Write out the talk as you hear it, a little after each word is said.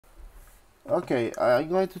Okay, I'm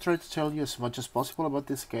going to try to tell you as much as possible about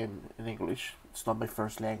this game in English. It's not my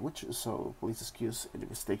first language, so please excuse any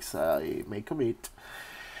mistakes I may commit.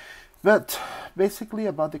 But basically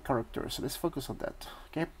about the characters, let's focus on that.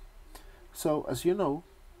 Okay, so as you know,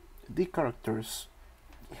 the characters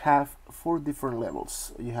have four different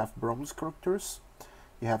levels. You have bronze characters,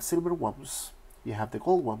 you have silver ones, you have the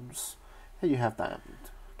gold ones, and you have diamond.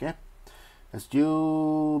 Okay, as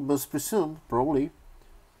you must presume, probably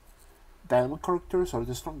diamond characters are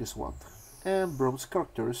the strongest one, and bronze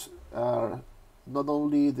characters are not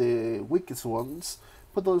only the weakest ones,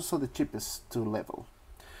 but also the cheapest to level.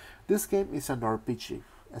 This game is an RPG.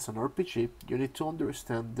 As an RPG, you need to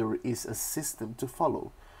understand there is a system to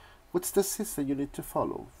follow. What's the system you need to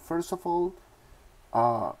follow? First of all,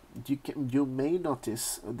 you may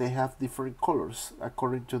notice they have different colors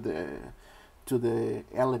according to the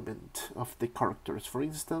element of the characters. For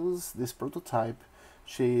instance, this prototype,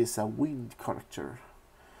 she is a wind character.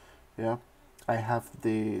 Yeah, I have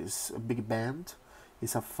this big band,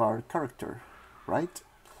 is a fire character, right?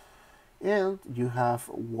 And you have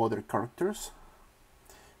water characters.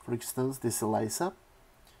 For instance, this Eliza.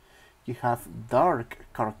 You have dark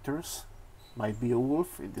characters, might be a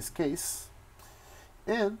wolf in this case,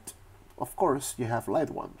 and of course you have light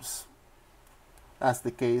ones, as the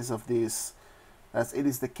case of this, as it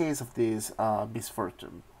is the case of this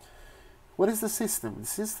misfortune. What is the system? The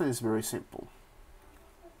system is very simple.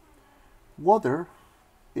 Water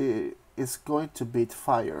is going to beat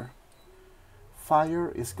fire.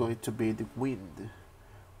 Fire is going to beat wind.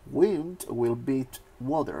 Wind will beat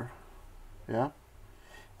water. Yeah?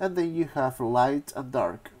 And then you have light and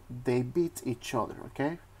dark. They beat each other,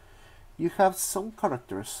 okay? You have some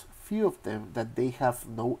characters, few of them, that they have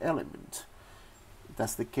no element.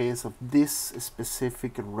 That's the case of this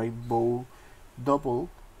specific rainbow double,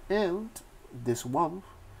 and this one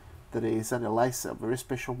that is an Eliza, very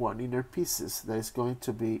special one, inner pieces, that is going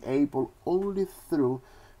to be able only through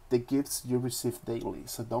the gifts you receive daily.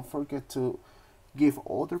 So don't forget to give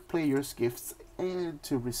other players gifts and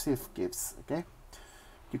to receive gifts, okay?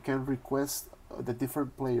 You can request the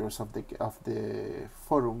different players of the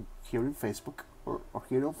forum here in Facebook, or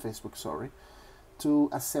here on Facebook, sorry, to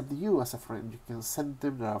accept you as a friend. You can send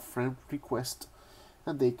them a friend request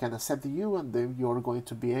and they can accept you, and then you're going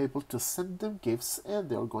to be able to send them gifts and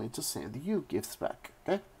they're going to send you gifts back,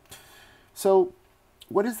 okay? So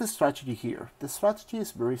what is the strategy here? The strategy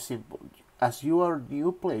is very simple. As you are a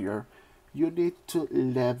new player, you need to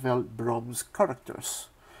level bronze characters.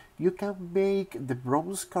 You can make the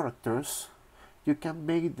bronze characters, you can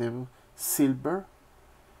make them silver,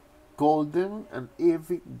 golden, and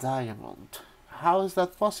even diamond. How is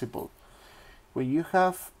that possible? When you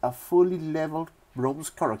have a fully leveled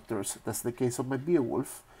bronze characters, that's the case of my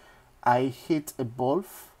Beowulf, I hit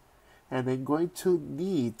evolve, and I'm going to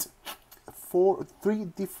need three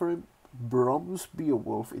different bronze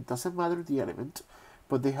Beowulf. It doesn't matter the element,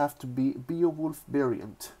 but they have to be Beowulf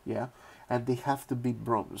variant, yeah, and they have to be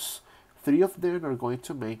bronze. Three of them are going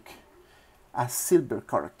to make a silver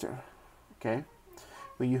character, okay?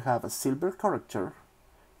 When you have a silver character,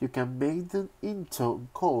 you can make them into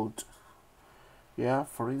gold. Yeah,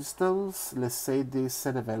 for instance, let's say this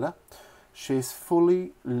Cenevella, she's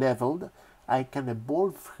fully leveled. I can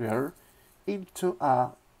evolve her into a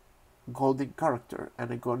golden character,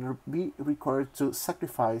 and I'm gonna be required to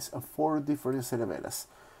sacrifice 4 different Cenevellas.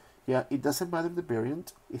 Yeah, it doesn't matter the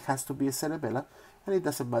variant, it has to be a Cenevella, and it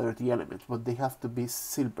doesn't matter the element, but they have to be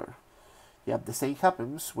silver. Yeah, the same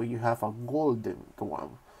happens when you have a golden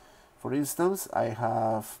one. For instance, I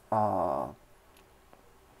have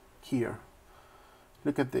here.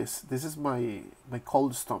 Look at this. This is my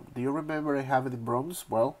cold stone. Do you remember I have it in bronze?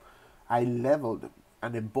 Well, I leveled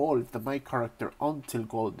and evolved my character until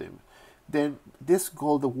golden. Then this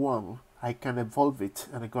golden one, I can evolve it,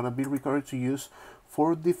 and I'm gonna be required to use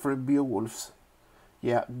 4 different Beowulfs.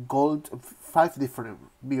 Yeah, 5 different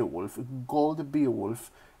Beowulf, gold Beowulf,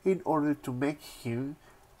 in order to make him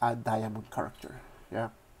a diamond character. Yeah.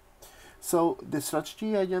 So the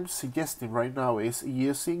strategy I am suggesting right now is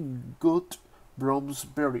using good bronze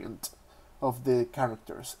variant of the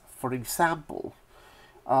characters. For example,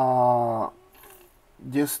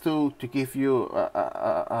 just to give you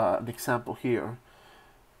an example here,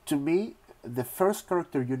 to me, the first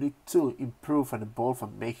character you need to improve and evolve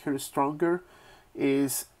and make her stronger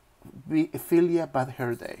is Philia Bad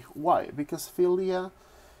Hair Day. Why? Because Philia,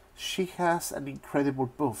 she has an incredible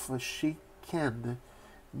buff. She can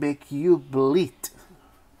make you bleed,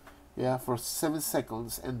 yeah, for 7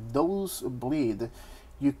 seconds, and those bleed,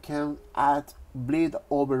 you can add bleed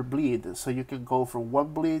over bleed, so you can go from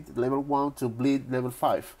 1 bleed level 1 to bleed level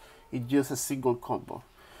 5 in just a single combo,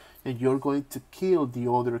 and you're going to kill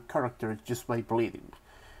the other character just by bleeding.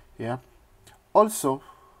 Yeah. Also,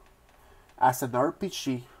 as an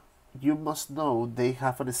RPG, you must know they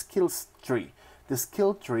have a skills tree. The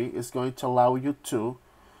skill tree is going to allow you to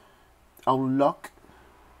unlock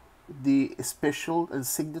the special and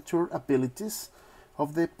signature abilities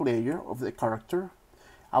of the player, of the character,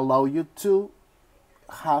 allow you to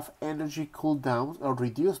have energy cooldown or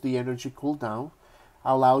reduce the energy cooldown,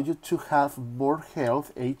 allow you to have more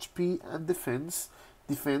health, HP, and defense.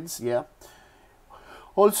 Yeah.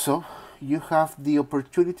 Also, you have the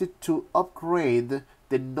opportunity to upgrade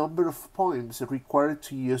the number of points required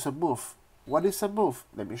to use a move. What is a move?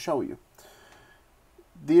 Let me show you.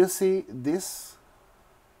 Do you see this?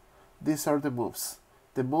 These are the moves.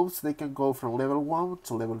 The moves, they can go from level 1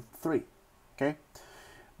 to level 3. Okay?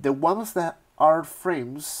 The ones that are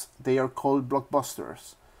frames, they are called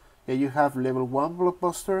blockbusters. Yeah, you have level 1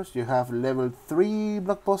 blockbusters, you have level 3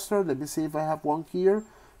 blockbuster. Let me see if I have one here,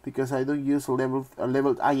 because I don't use level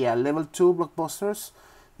 2 blockbusters.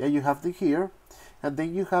 Yeah, you have them here. And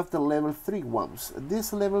then you have the level 3 ones.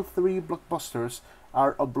 These level 3 blockbusters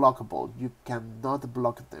are unblockable. You cannot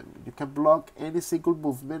block them. You can block any single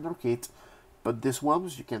movement or hit, but these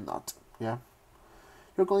ones you cannot. Yeah.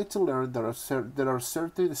 You're going to learn there are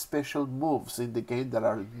certain special moves in the game that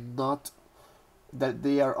are not, that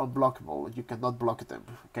they are unblockable. You cannot block them.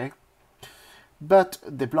 Okay. But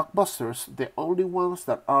the blockbusters, the only ones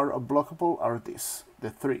that are unblockable are these,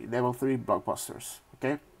 the level 3 blockbusters.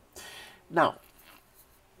 Okay. Now,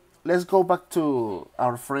 let's go back to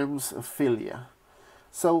our friends Philia.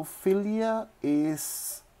 So Philia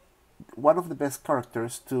is one of the best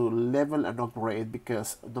characters to level and upgrade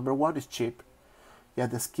because number one is cheap. Yeah,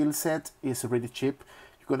 the skill set is really cheap.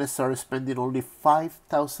 You're gonna start spending only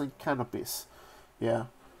 5,000 canopies. Yeah,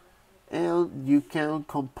 and you can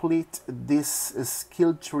complete this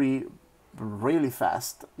skill tree really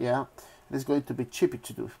fast. Yeah, and it's going to be cheap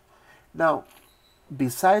to do. Now,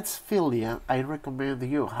 besides Philia, I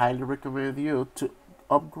highly recommend you to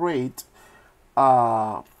upgrade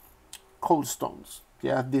cold stones.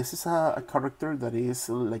 Yeah, this is a character that is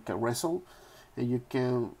like a wrestle, and you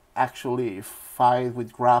can actually fight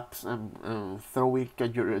with grabs and throwing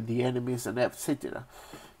at the enemies and etc.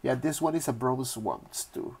 Yeah, this one is a bronze one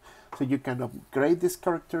too. So you can upgrade this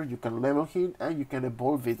character, you can level him, and you can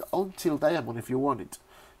evolve it until diamond if you want it.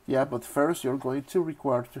 Yeah, but first you're going to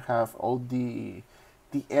require to have all the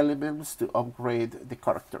elements to upgrade the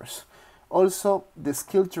characters. Also, the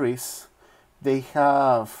skill trees, they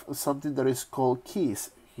have something that is called keys.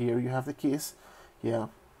 Here you have the keys. Yeah,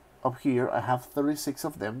 up here I have 36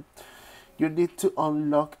 of them. You need to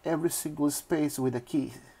unlock every single space with a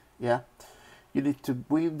key. Yeah, you need to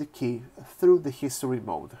win the key through the history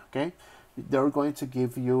mode. Okay, they're going to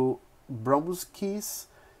give you bronze keys,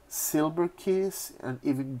 silver keys, and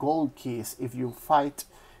even gold keys if you fight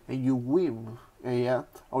and you win. Yeah,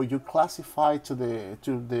 or you classify to the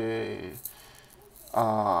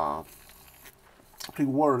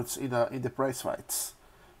rewards in the prize fights.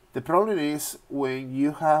 The problem is when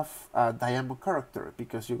you have a diamond character,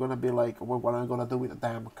 because you're gonna be like, well, what am I gonna do with a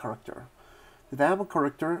diamond character? The diamond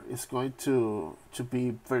character is going to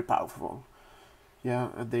be very powerful. Yeah,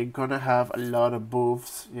 and they're gonna have a lot of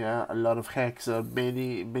buffs. Yeah, a lot of hacks,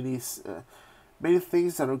 many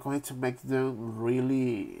things that are going to make them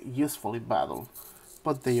really useful in battle,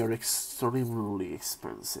 but they are extremely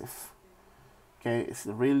expensive. Okay, it's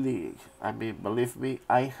really, I mean, believe me,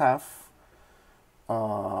 I have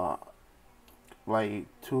like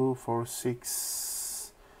 2, 4,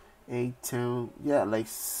 6, 8, 10, yeah, like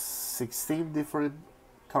 16 different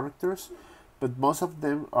characters, but most of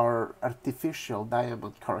them are artificial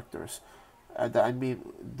diamond characters. I mean,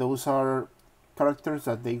 those are characters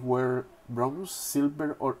that they were bronze,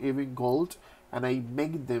 silver, or even gold, and I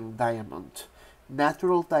make them diamond.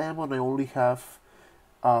 Natural diamond, I only have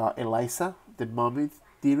Eliza, the Mummy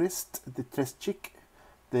Dearest, the Tres Chick,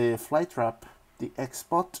 the Flytrap, the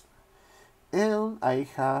X-Bot, and I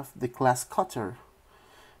have the Glass Cutter.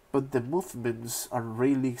 But the movements are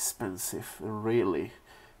really expensive, really.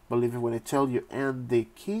 Believe me when I tell you, and the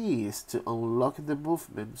keys to unlock the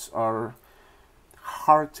movements are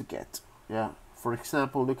hard to get. Yeah, for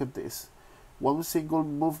example, look at this. One single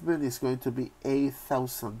movement is going to be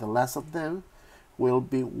 8,000. The last of them will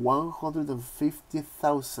be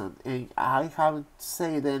 150,000. And I haven't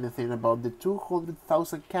said anything about the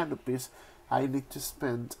 200,000 canopies I need to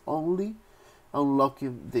spend only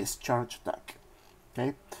unlocking this charge attack.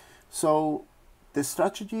 Okay, so the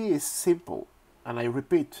strategy is simple, and I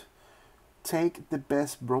repeat, take the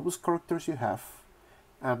best bronze characters you have,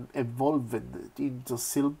 evolved into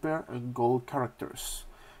silver and gold characters.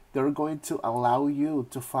 They're going to allow you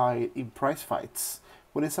to fight in prize fights.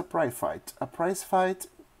 What is a prize fight? A prize fight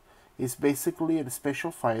is basically a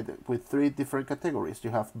special fight with 3 different categories. You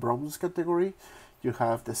have bronze category, you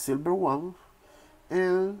have the silver one,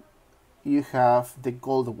 and you have the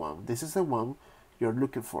gold one. This is the one you're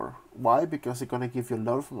looking for. Why? Because they're going to give you a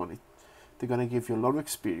lot of money. They're going to give you a lot of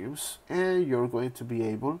experience, and you're going to be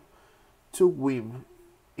able to win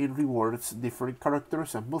in rewards different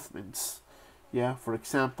characters and movements. Yeah, for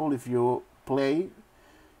example, if you play,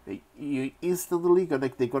 you instantly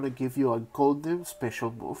they're gonna give you a golden special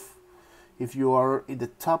move. If you are in the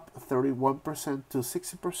top 31% to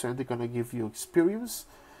 60%, they're gonna give you experience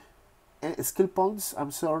and skill points.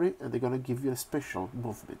 I'm sorry, and they're gonna give you a special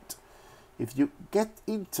movement. If you get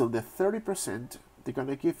into the 30%, they're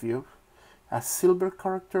gonna give you a silver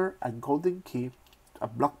character, a golden key, a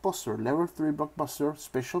blockbuster, level 3 blockbuster,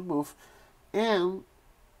 special move, and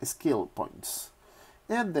skill points.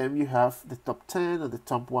 And then you have the top 10 and the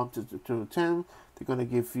top 1 to 10. They're going to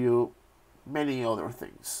give you many other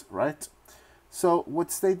things, right? So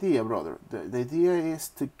what's the idea, brother? The idea is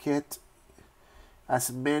to get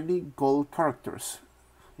as many gold characters,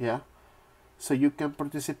 yeah? So you can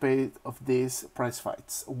participate of these prize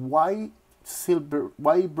fights. Why silver?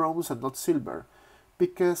 Why bronze and not silver?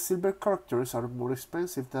 Because silver characters are more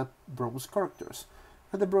expensive than bronze characters.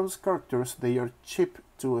 And the bronze characters, they are cheap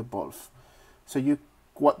to evolve. So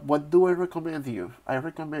what do I recommend you? I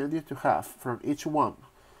recommend you to have from each one.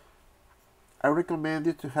 I recommend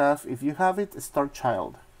you to have, if you have it, Star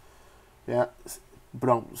Child. Yeah,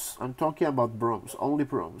 bronze. I'm talking about bronze, only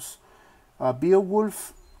bronze.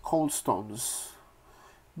 Beowulf, Cold Stones.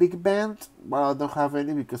 Big Band, well, I don't have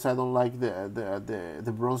any because I don't like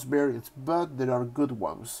the bronze variants, but there are good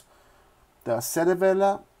ones. The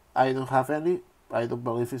Cerebella, I don't have any. I don't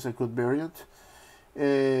believe it's a good variant.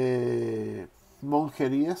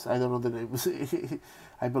 Monjerias, I don't know the names.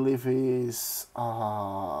 I believe it's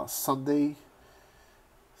Sunday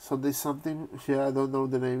something. Yeah, I don't know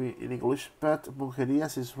the name in English, but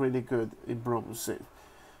Monjerias is really good in bronze.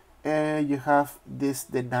 And you have this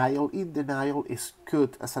Denial. In Denial is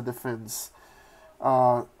good as a defense.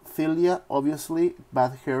 Philia, obviously,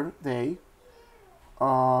 Bad Hair Day.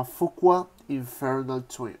 Fuqua, Infernal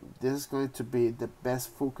Twin. This is going to be the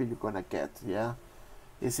best Fuqua you're gonna get, yeah?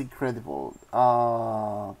 It's incredible.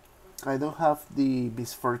 I don't have the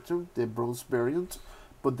Misfortune, the bronze variant,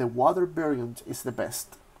 but the water variant is the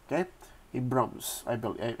best, okay? In bronze, I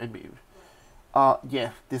mean.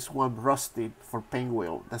 Yeah, this one, Rusty, for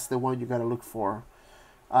Penguin. That's the one you gotta look for.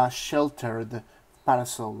 Sheltered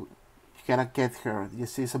Parasol. You gotta get her. You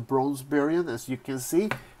see, it's a bronze variant. As you can see,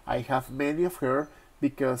 I have many of her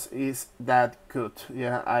because it's that good.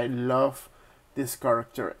 Yeah, I love this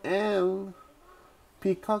character. And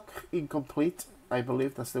Peacock, Incomplete. I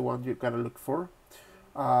believe that's the one you gotta look for.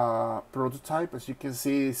 Prototype, as you can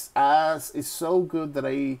see, is so good that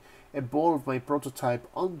I evolved my prototype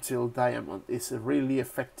until Diamond. Is really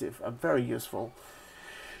effective and very useful.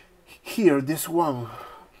 Here, this one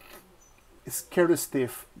is Carry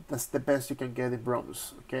Stiff. That's the best you can get in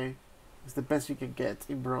bronze. Okay, it's the best you can get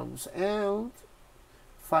in bronze. And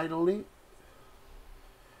finally,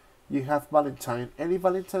 you have Valentine. Any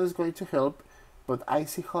Valentine is going to help, but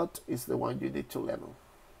Icy Hot is the one you need to level.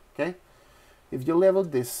 Okay. If you level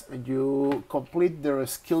this and you complete their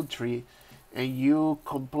skill tree and you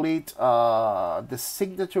complete the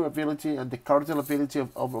signature ability and the cardinal ability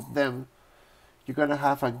of them, you're going to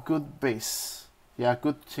have a good base. Yeah,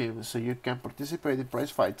 good team. So you can participate in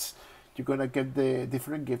prize fights. You're going to get the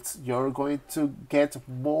different gifts. You're going to get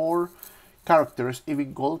more characters,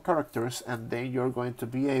 even gold characters, and then you're going to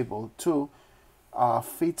be able to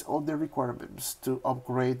fit all the requirements to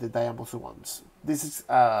upgrade the diamond ones. This is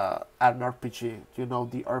an RPG. You know,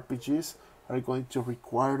 the RPGs are going to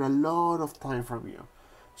require a lot of time from you.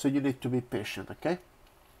 So you need to be patient, okay?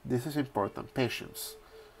 This is important, patience.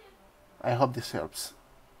 I hope this helps.